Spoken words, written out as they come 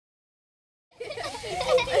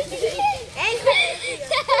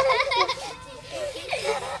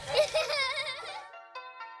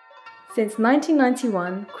Since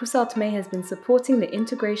 1991, Krousar Thmey has been supporting the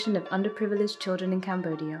integration of underprivileged children in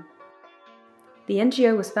Cambodia. The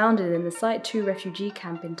NGO was founded in the Site 2 refugee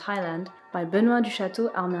camp in Thailand by Benoit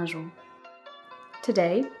Duchateau Arminjon.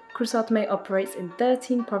 Today, Krousar Thmey operates in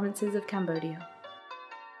 13 provinces of Cambodia.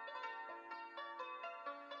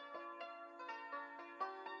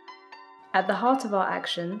 At the heart of our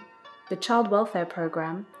action, the Child Welfare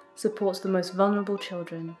Programme supports the most vulnerable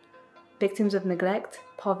children, victims of neglect,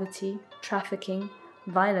 poverty, trafficking,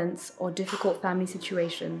 violence, or difficult family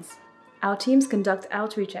situations. Our teams conduct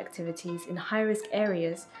outreach activities in high-risk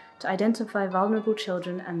areas to identify vulnerable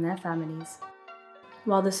children and their families.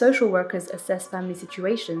 While the social workers assess family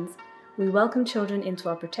situations, we welcome children into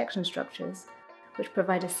our protection structures, which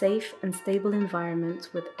provide a safe and stable environment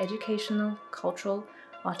with educational, cultural,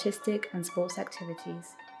 artistic, and sports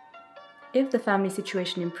activities. If the family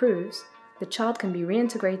situation improves, the child can be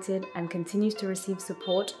reintegrated and continues to receive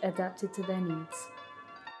support adapted to their needs.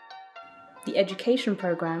 The education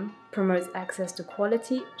program promotes access to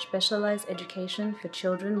quality, specialized education for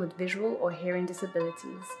children with visual or hearing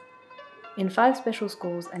disabilities. In 5 special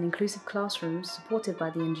schools and inclusive classrooms supported by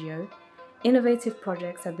the NGO, innovative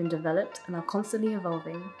projects have been developed and are constantly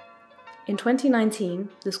evolving. In 2019,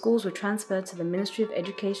 the schools were transferred to the Ministry of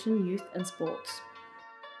Education, Youth and Sports.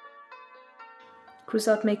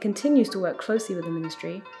 Krousar Thmey continues to work closely with the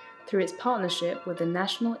ministry through its partnership with the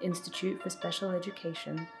National Institute for Special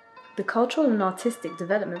Education. The Cultural and Artistic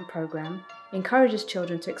Development Program encourages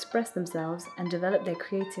children to express themselves and develop their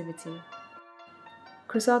creativity.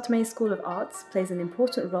 Krousar Thmey School of Arts plays an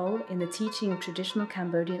important role in the teaching of traditional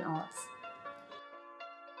Cambodian arts.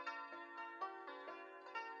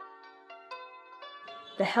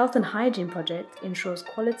 The Health and Hygiene project ensures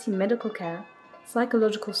quality medical care,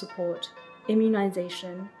 psychological support,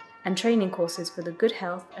 immunization, and training courses for the good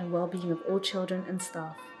health and well-being of all children and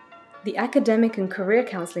staff. The Academic and Career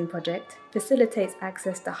Counseling project facilitates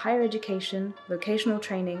access to higher education, vocational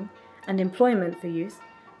training, and employment for youth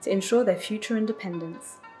to ensure their future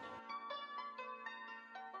independence.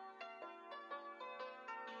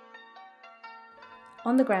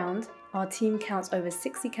 On the ground, our team counts over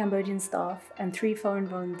 60 Cambodian staff and 3 foreign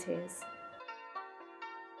volunteers.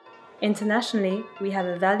 Internationally, we have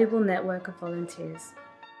a valuable network of volunteers.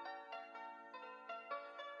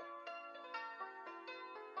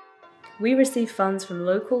 We receive funds from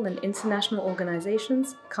local and international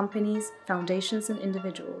organizations, companies, foundations, and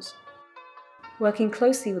individuals. Working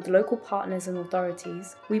closely with local partners and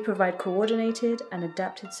authorities, we provide coordinated and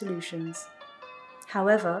adapted solutions.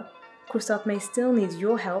 However, Krousar Thmey still needs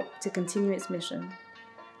your help to continue its mission.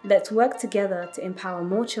 Let's work together to empower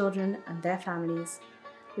more children and their families.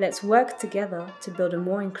 Let's work together to build a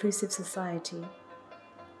more inclusive society.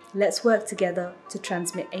 Let's work together to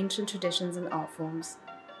transmit ancient traditions and art forms.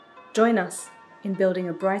 Join us in building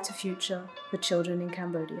a brighter future for children in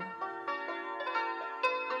Cambodia.